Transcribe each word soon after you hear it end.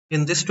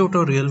In this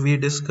tutorial, we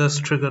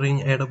discussed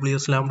triggering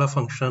AWS Lambda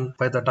function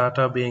by the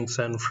data being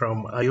sent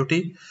from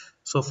IoT.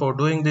 So for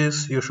doing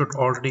this, you should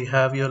already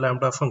have your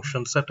Lambda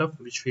function set up,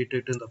 which we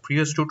did in the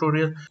previous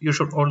tutorial. You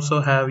should also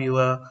have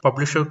your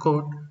publisher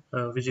code,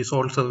 which is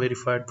also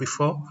verified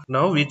before.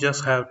 Now we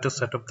just have to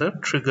set up the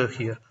trigger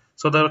here.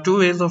 So there are two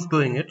ways of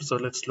doing it. So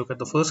let's look at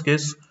the first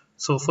case.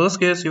 So first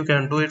case, you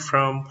can do it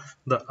from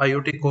the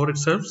IoT core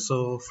itself.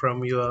 So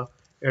from your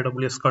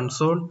AWS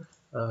console,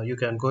 you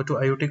can go to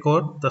IoT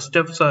Core. The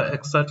steps are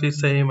exactly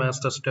same as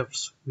the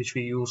steps which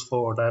we use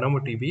for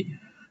DynamoDB.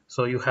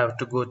 So you have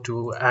to go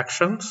to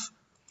Actions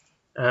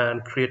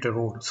and create a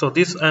rule. So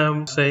this I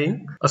am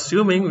saying,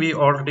 assuming we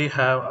already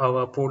have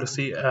our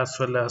policy as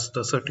well as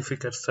the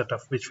certificate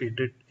setup, which we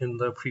did in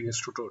the previous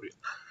tutorial.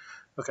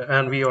 Okay,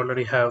 and we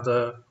already have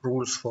the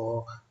rules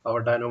for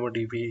our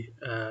DynamoDB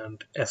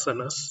and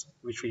SNS,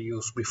 which we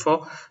used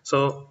before.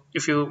 So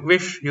if you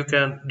wish, you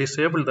can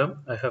disable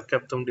them. I have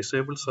kept them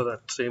disabled so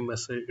that same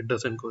message, it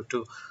doesn't go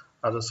to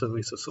other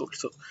services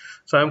also.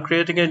 So I'm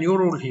creating a new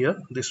rule here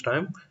this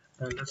time,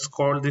 and let's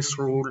call this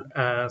rule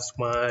as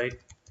my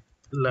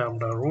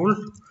Lambda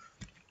rule.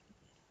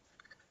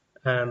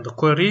 And the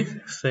query,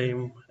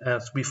 same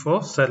as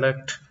before,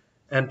 select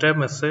enter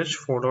message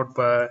followed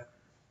by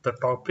the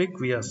topic.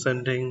 We are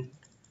sending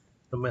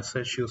the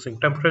message using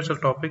temperature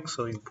topic,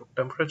 so you put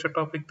temperature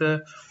topic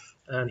there,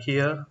 and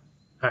here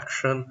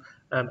action,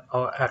 and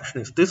our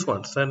action is this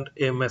one, send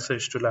a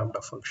message to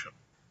Lambda function,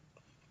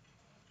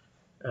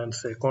 and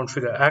say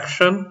configure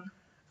action.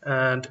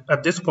 And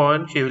at this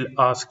point he will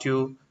ask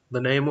you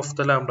the name of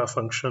the Lambda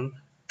function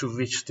to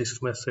which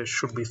this message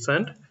should be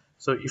sent.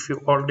 So if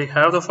you already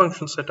have the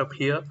function set up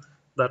here,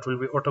 that will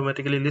be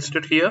automatically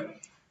listed here.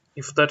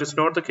 If that is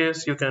not the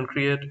case, you can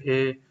create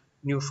a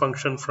new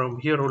function from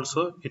here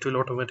also. It will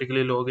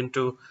automatically log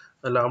into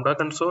a Lambda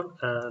console,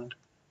 and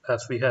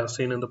as we have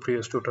seen in the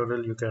previous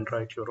tutorial, you can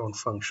write your own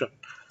function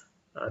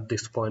at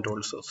this point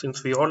also.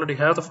 Since we already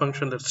have the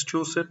function, let's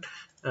choose it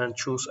and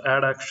choose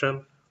add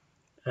action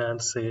and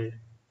say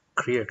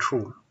create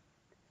rule.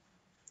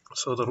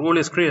 So the rule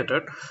is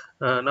created.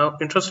 Now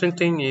interesting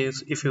thing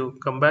is, if you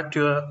come back to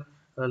your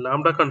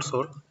Lambda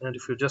console and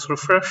if you just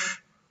refresh,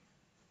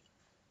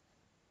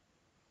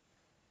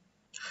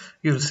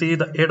 you'll see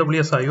the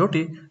AWS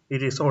IoT,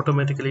 it is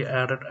automatically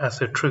added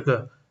as a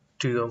trigger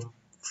to your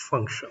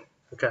function.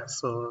 Okay,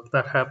 so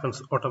that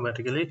happens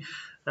automatically,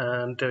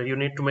 and you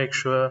need to make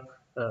sure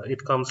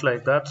it comes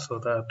like that so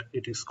that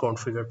it is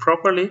configured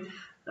properly.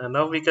 And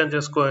now we can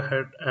just go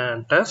ahead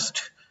and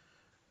test.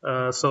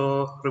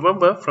 So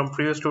remember from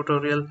previous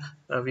tutorial,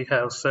 we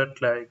have said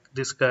like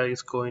this guy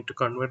is going to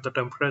convert the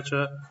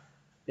temperature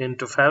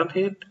into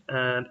Fahrenheit,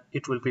 and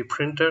it will be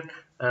printed,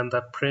 and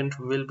that print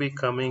will be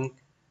coming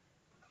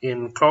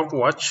in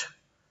CloudWatch.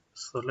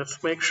 So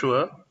let's make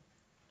sure.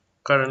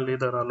 Currently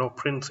there are no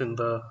prints in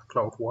the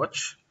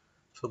CloudWatch.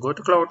 So go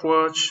to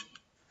CloudWatch.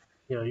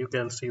 Yeah, you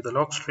can see the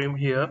log stream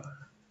here.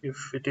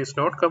 If it is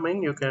not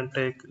coming, you can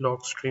take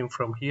log stream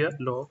from here,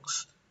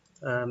 logs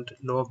and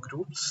log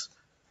groups.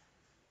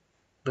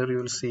 There you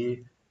will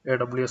see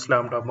AWS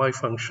Lambda my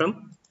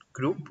function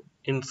group.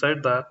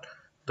 Inside that,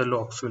 the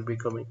logs will be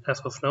coming. As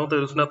of now,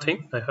 there is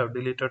nothing. I have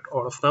deleted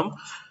all of them.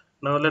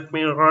 Now let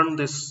me run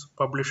this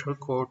publisher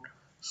code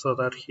so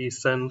that he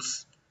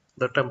sends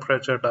the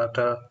temperature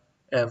data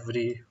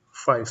every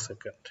 5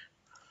 seconds.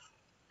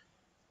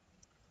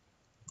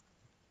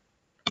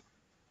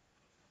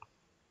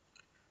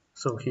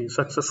 So he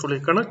successfully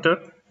connected.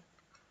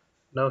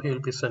 Now he will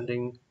be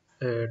sending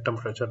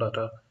temperature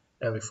data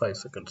every 5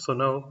 seconds. So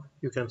now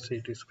you can see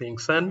it is being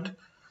sent.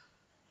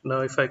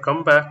 Now if I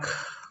come back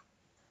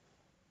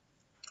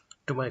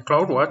to my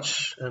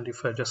CloudWatch and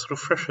if I just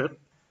refresh it,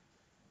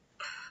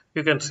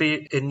 you can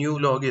see a new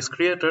log is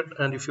created,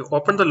 and if you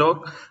open the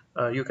log,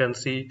 you can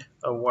see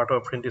what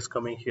our print is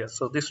coming here.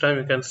 So this time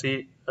you can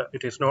see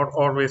it is not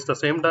always the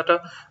same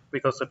data,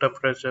 because the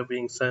temperature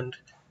being sent,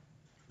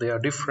 they are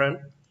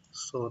different.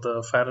 So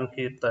the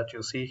Fahrenheit that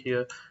you see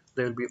here,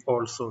 they will be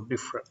also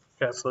different.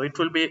 Okay, so it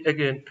will be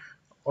again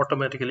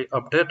automatically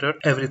updated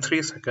every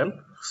 3 seconds.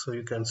 So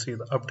you can see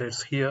the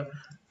updates here,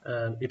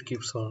 and it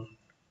keeps on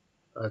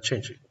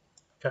changing.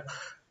 Okay.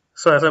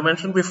 So as I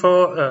mentioned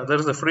before, there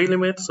is a free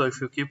limit. So if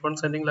you keep on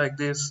sending like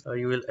this,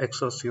 you will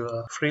exhaust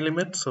your free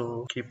limit.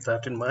 So keep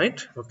that in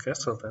mind. Okay,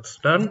 so that's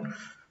done.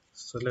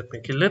 So let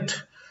me kill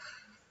it.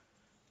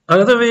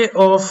 Another way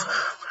of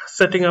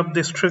setting up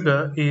this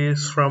trigger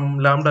is from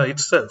Lambda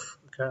itself.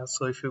 Okay,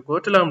 so if you go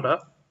to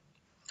Lambda,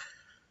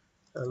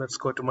 let's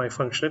go to my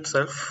function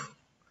itself.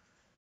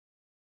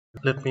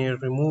 Let me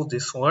remove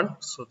this one.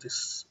 So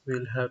this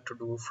we'll have to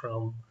do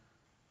from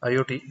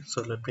IoT.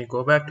 So let me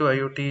go back to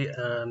IoT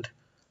and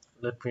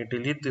let me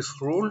delete this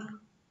rule,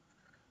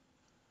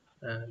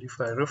 and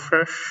if I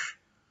refresh,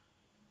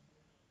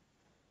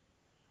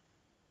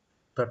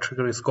 the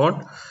trigger is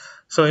gone.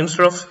 So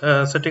instead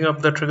of setting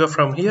up the trigger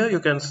from here,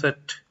 you can set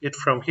it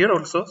from here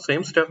also,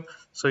 same step.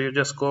 So you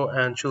just go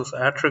and choose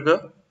add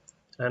trigger,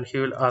 and he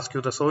will ask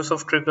you the source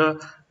of trigger,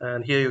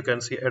 and here you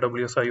can see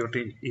AWS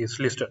IoT is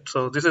listed.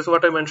 So this is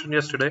what I mentioned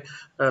yesterday.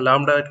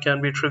 Lambda, it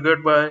can be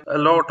triggered by a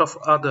lot of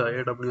other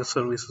AWS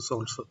services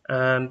also,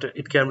 and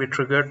it can be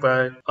triggered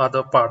by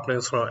other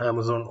partners from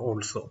Amazon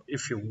also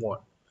if you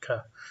want.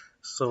 Okay.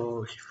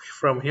 So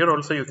from here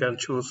also you can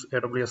choose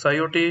AWS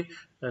IoT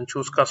and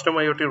choose custom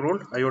IoT rule,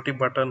 IoT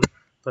button.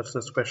 That's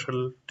a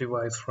special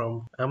device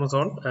from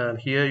Amazon, and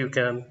here you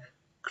can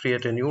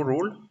create a new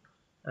rule,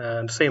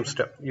 and same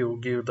step, you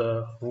give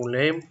the rule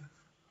name,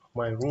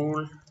 my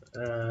rule,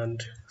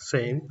 and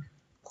same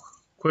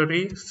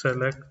query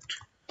select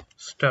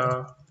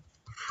star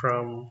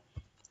from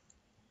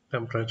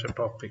temperature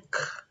topic,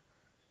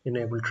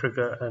 enable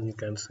trigger, and you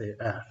can say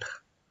add.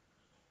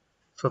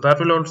 So that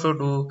will also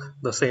do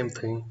the same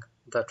thing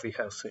that we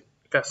have seen.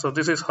 Okay, so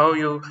this is how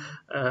you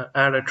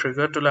add a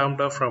trigger to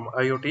Lambda from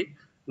IoT.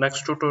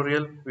 Next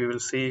tutorial, we will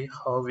see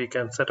how we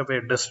can set up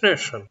a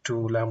destination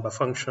to Lambda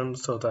function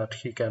so that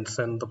he can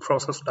send the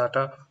process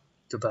data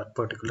to that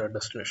particular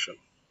destination.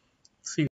 See you.